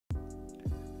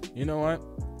You know what?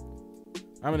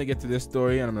 I'm gonna get to this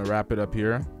story and I'm gonna wrap it up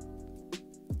here.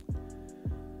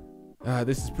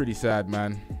 This is pretty sad,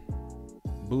 man.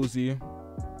 Boosie.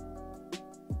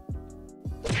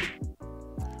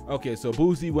 Okay, so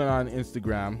Boosie went on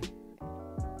Instagram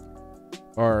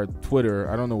or Twitter.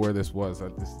 I don't know where this was.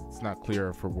 It's not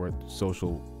clear for what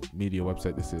social media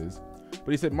website this is.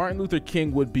 But he said Martin Luther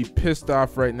King would be pissed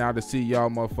off right now to see y'all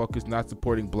motherfuckers not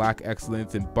supporting black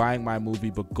excellence and buying my movie,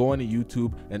 but going to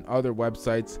YouTube and other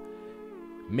websites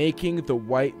making the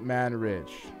white man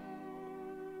rich.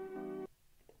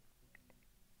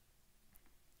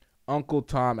 Uncle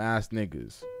Tom ass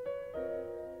niggas.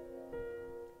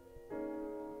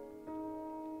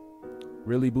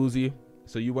 Really, Boosie?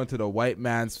 So you went to the white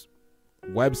man's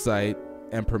website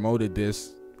and promoted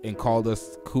this and called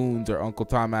us coons or Uncle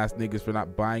Tom ass niggas for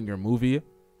not buying your movie?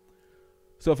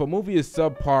 So if a movie is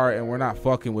subpar and we're not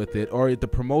fucking with it, or if the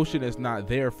promotion is not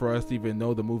there for us to even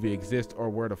know the movie exists or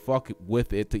where to fuck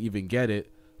with it to even get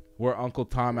it, we're Uncle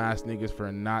Tom ass niggas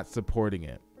for not supporting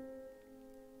it.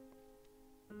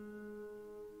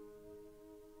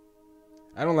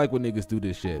 I don't like when niggas do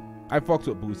this shit. I fucks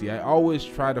with Boosie. I always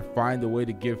try to find a way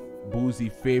to give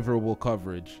Boosie favorable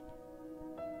coverage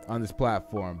on this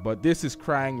platform, but this is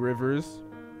crying rivers.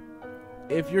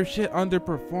 If your shit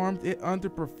underperformed, it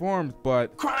underperformed,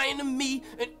 but crying to me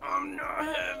and I'm not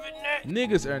having that.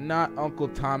 Niggas are not Uncle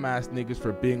Tom ass niggas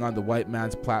for being on the white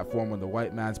man's platform when the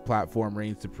white man's platform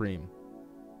reigns supreme.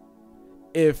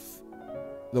 If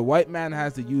the white man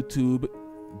has the YouTube,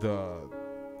 the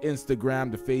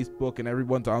Instagram, the Facebook, and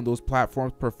everyone's on those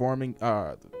platforms performing,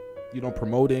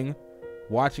 promoting,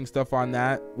 watching stuff on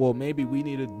that, well, maybe we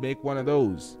need to make one of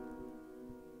those.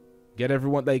 Get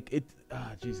everyone like it.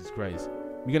 Jesus Christ,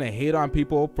 we're gonna hate on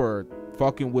people for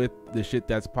fucking with the shit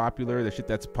that's popular, the shit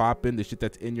that's popping, the shit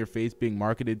that's in your face being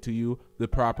marketed to you the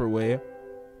proper way,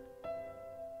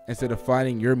 instead of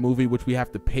finding your movie, which we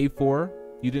have to pay for.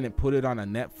 You didn't put it on a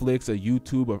Netflix, a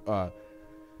YouTube, or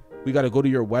we got to go to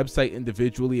your website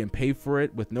individually and pay for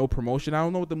it with no promotion. I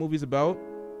don't know what the movie's about.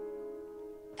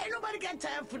 Ain't nobody got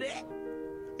time for that.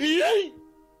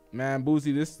 Man,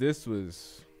 Boosie, this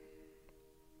was...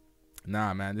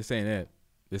 Nah, man, this ain't it.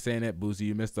 This ain't it, Boosie.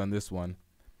 You missed on this one.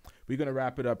 We're going to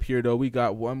wrap it up here, though. We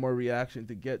got one more reaction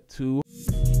to get to.